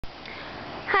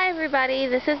Hi everybody,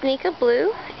 this is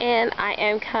Nikkablue, and I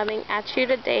am coming at you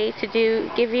today to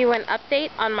give you an update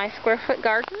on my square foot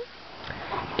garden.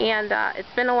 And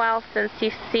it's been a while since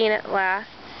you've seen it last,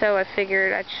 so I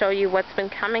figured I'd show you what's been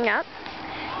coming up.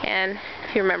 And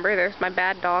if you remember, there's my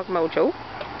bad dog Mojo.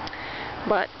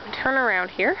 But turn around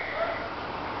here,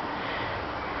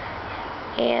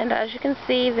 and as you can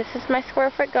see, this is my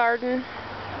square foot garden.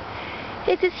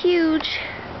 It is huge.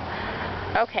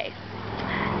 Okay,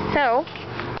 so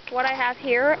what I have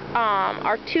here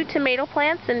are 2 tomato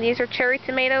plants, and these are cherry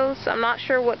tomatoes. I'm not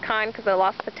sure what kind because I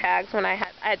lost the tags when I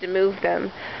had to move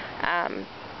them.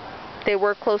 They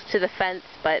were close to the fence,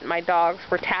 but my dogs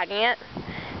were tagging it,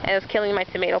 and it was killing my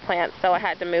tomato plants, so I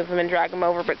had to move them and drag them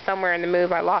over. But somewhere in the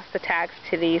move, I lost the tags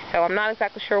to these, so I'm not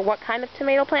exactly sure what kind of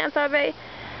tomato plants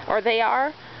they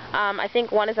are. I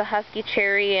think one is a husky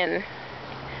cherry, and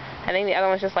I think the other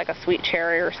one's just like a sweet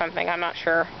cherry or something. I'm not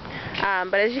sure.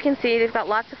 But as you can see, they've got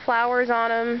lots of flowers on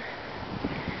them,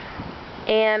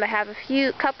 and I have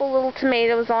a couple little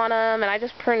tomatoes on them, and I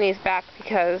just pruned these back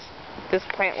because this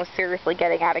plant was seriously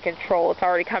getting out of control. It's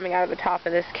already coming out of the top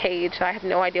of this cage. I have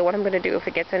no idea what I'm going to do if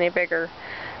it gets any bigger.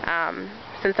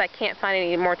 Since I can't find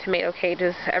any more tomato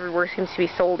cages, everywhere seems to be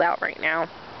sold out right now.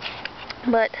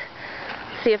 But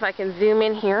see if I can zoom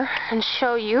in here and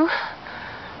show you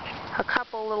a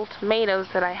couple little tomatoes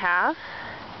that I have.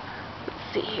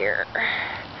 Let's see here.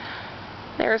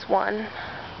 There's one,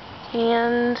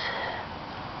 and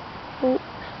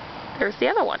there's the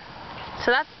other one.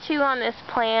 So that's 2 on this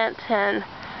plant, and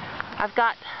I've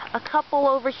got a couple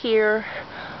over here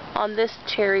on this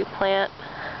cherry plant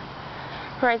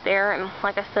right there, and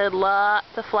like I said, lots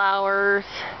of flowers.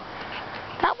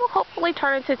 That will hopefully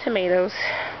turn into tomatoes.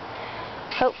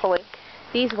 Hopefully.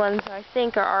 These ones, I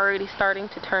think, are already starting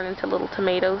to turn into little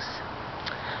tomatoes.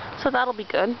 So that'll be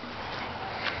good.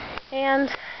 And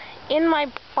in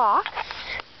my box,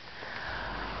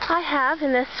 I have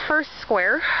in this first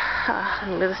square, let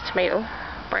me move this tomato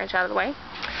branch out of the way.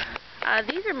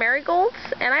 These are marigolds,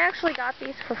 and I actually got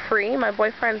these for free. My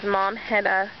boyfriend's mom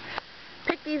had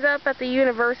picked these up at the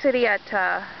university I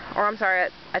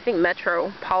think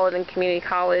Metropolitan Community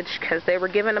College, because they were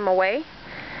giving them away.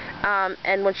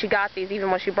 And when she got these, even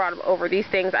when she brought them over, these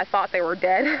things, I thought they were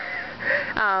dead.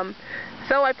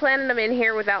 So I planted them in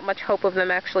here without much hope of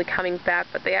them actually coming back,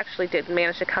 but they actually did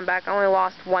manage to come back. I only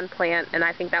lost one plant, and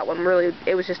I think that one really,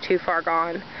 it was just too far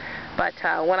gone. But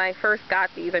when I first got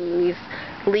these, I mean, these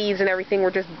leaves and everything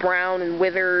were just brown and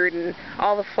withered, and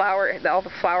all the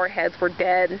flower heads were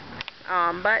dead.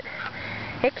 But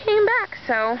it came back,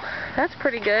 so that's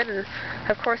pretty good. And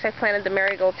of course I planted the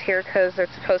marigolds here because they're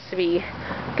supposed to be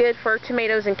good for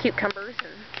tomatoes and cucumbers.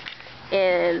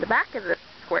 And in the back of this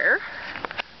square,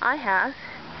 I have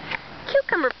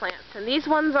cucumber plants, and these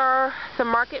ones are some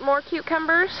Market More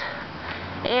cucumbers,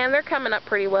 and they're coming up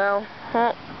pretty well.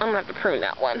 Well, I'm going to have to prune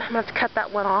that one. I'm going to have to cut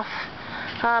that one off.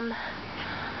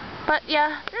 But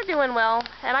yeah, they're doing well,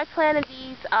 and I planted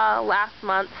these last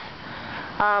month.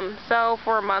 So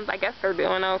for a month, I guess they're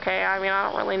doing okay. I mean, I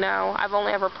don't really know. I've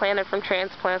only ever planted from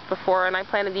transplants before, and I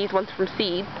planted these ones from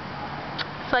seed.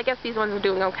 So I guess these ones are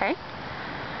doing okay.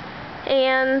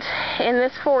 And in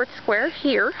this forward square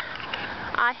here,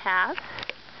 I have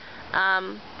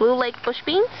Blue Lake bush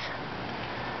beans,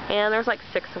 and there's like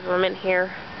 6 of them in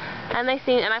here. And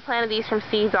I planted these from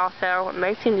seeds also, and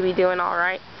they seem to be doing all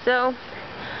right. So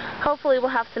hopefully we'll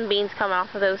have some beans coming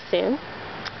off of those soon.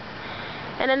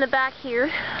 And in the back here,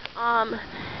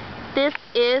 this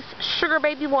is sugar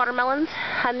baby watermelons,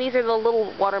 and these are the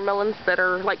little watermelons that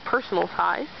are like personal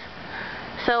size.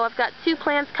 So I've got 2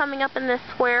 plants coming up in this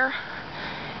square,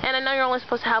 and I know you're only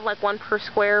supposed to have like 1 per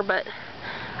square, but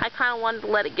I kind of wanted to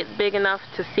let it get big enough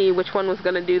to see which one was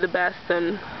going to do the best,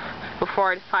 and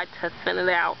before I decide to thin it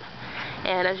out.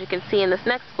 And as you can see in this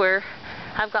next square,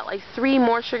 I've got like 3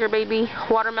 more sugar baby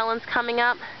watermelons coming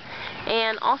up,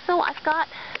 and also I've got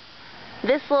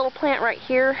this little plant right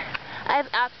here. I have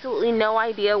absolutely no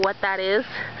idea what that is.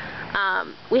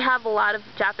 We have a lot of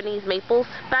Japanese maples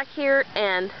back here,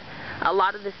 and a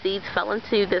lot of the seeds fell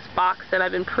into this box, and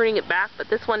I've been pruning it back, but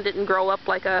this one didn't grow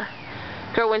into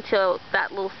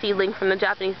that little seedling from the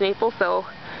Japanese maple, so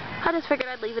I just figured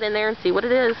I'd leave it in there and see what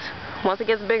it is. Once it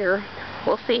gets bigger,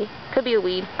 we'll see. Could be a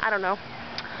weed, I don't know.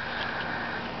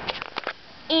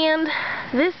 And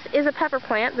this is a pepper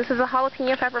plant. This is a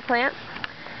jalapeno pepper plant,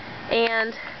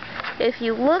 and if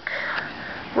you look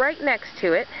right next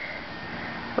to it,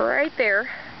 right there,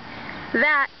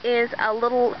 that is a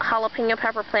little jalapeno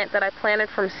pepper plant that I planted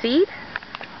from seed,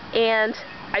 and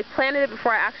I planted it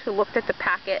before I actually looked at the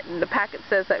packet, and the packet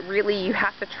says that really you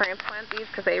have to transplant these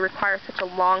because they require such a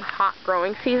long, hot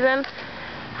growing season.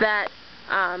 that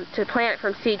to plant it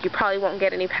from seed you probably won't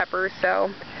get any peppers, so,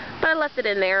 but I left it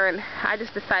in there and I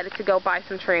just decided to go buy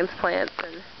some transplants,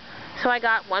 and so I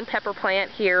got one pepper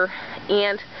plant here,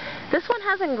 and this one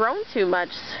hasn't grown too much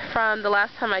from the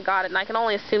last time I got it, and I can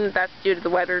only assume that that's due to the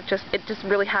weather. It just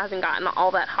really hasn't gotten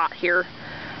all that hot here.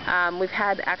 We've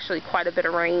had actually quite a bit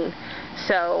of rain,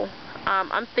 so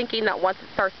I'm thinking that once it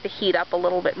starts to heat up a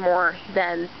little bit more,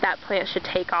 then that plant should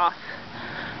take off.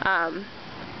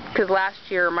 Because last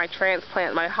year my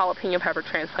jalapeno pepper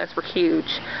transplants were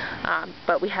huge,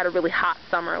 but we had a really hot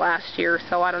summer last year,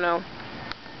 so I don't know.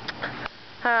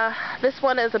 This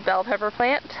one is a bell pepper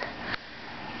plant,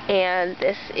 and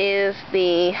this is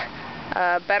the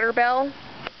Better Bell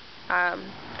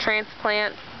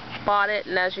transplant. Bought it,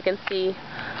 and as you can see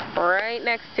right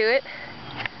next to it,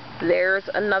 there's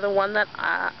another one that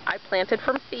I planted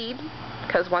from seed,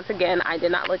 because once again I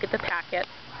did not look at the packet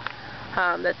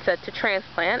that said to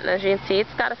transplant, and as you can see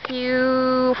it's got a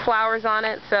few flowers on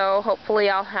it, so hopefully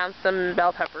I'll have some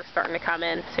bell peppers starting to come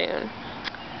in soon.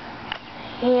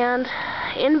 And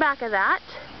in back of that,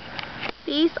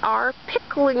 these are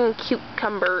pickling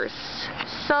cucumbers,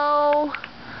 so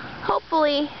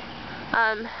hopefully,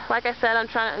 like I said, I'm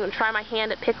going to try my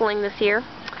hand at pickling this year,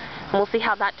 and we'll see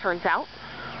how that turns out.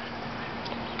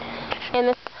 In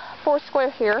this 4 square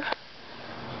here,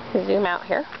 zoom out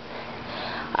here,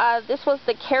 this was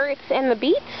the carrots and the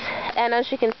beets, and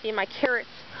as you can see my carrots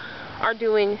are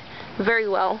doing very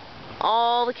well.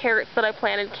 All the carrots that I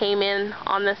planted came in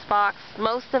on this box.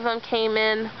 Most of them came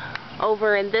in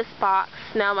over in this box.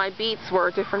 Now my beets were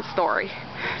a different story.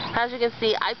 As you can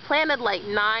see, I planted like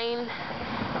 9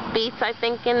 beets I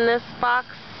think in this box,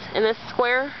 in this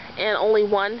square, and only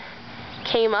 1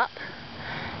 came up.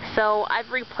 So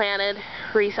I've replanted.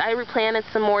 I replanted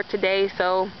some more today,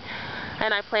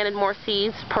 and I planted more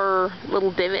seeds per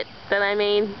little divot that I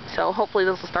made, so hopefully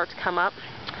those will start to come up.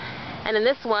 And in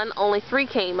this one, only 3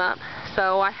 came up,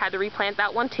 so I had to replant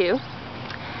that one too.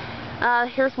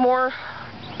 Here's more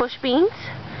bush beans,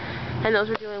 and those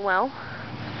are doing well.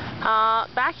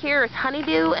 Back here is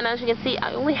honeydew, and as you can see,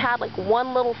 I only had like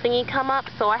 1 little thingy come up,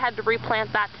 so I had to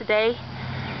replant that today.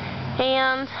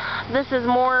 And this is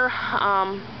more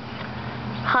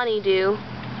honeydew,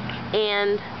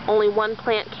 and only 1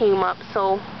 plant came up,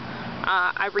 so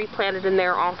I replanted in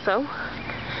there also.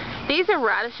 These are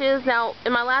radishes. Now,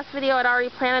 in my last video, I'd already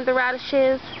planted the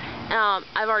radishes.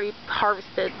 I've already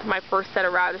harvested my first set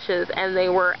of radishes, and they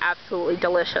were absolutely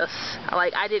delicious.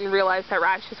 Like, I didn't realize that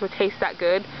radishes would taste that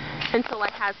good until I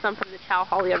had some from the chow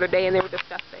hall the other day, and they were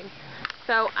disgusting.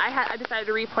 So I decided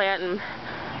to replant, and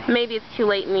maybe it's too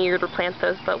late in the year to plant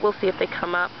those, but we'll see if they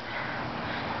come up.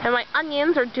 And my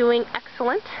onions are doing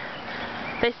excellent.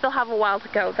 They still have a while to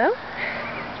go, though.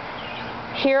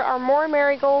 Here are more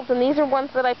marigolds, and these are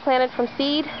ones that I planted from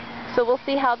seed, so we'll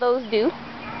see how those do.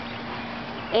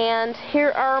 And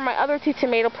here are my other 2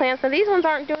 tomato plants. Now these ones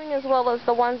aren't doing as well as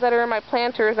the ones that are in my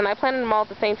planters, and I planted them all at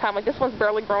the same time. Like, this one's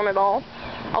barely grown at all,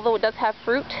 although it does have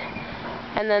fruit.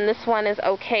 And then this one is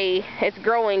okay. It's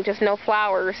growing, just no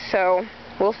flowers, so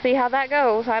we'll see how that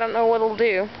goes. I don't know what it'll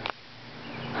do.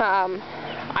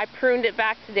 I pruned it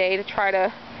back today to try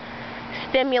to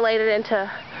stimulate it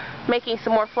into making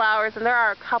some more flowers, and there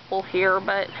are a couple here,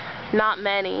 but not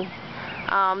many.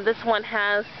 This one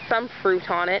has some fruit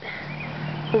on it,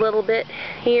 a little bit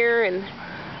here and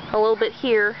a little bit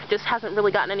here, just hasn't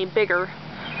really gotten any bigger.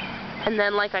 And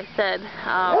then, like I said,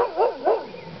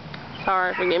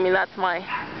 sorry, forgive me, that's my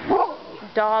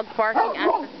dog barking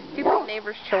at the stupid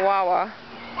neighbor's chihuahua,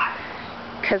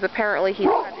 because apparently he's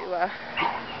had to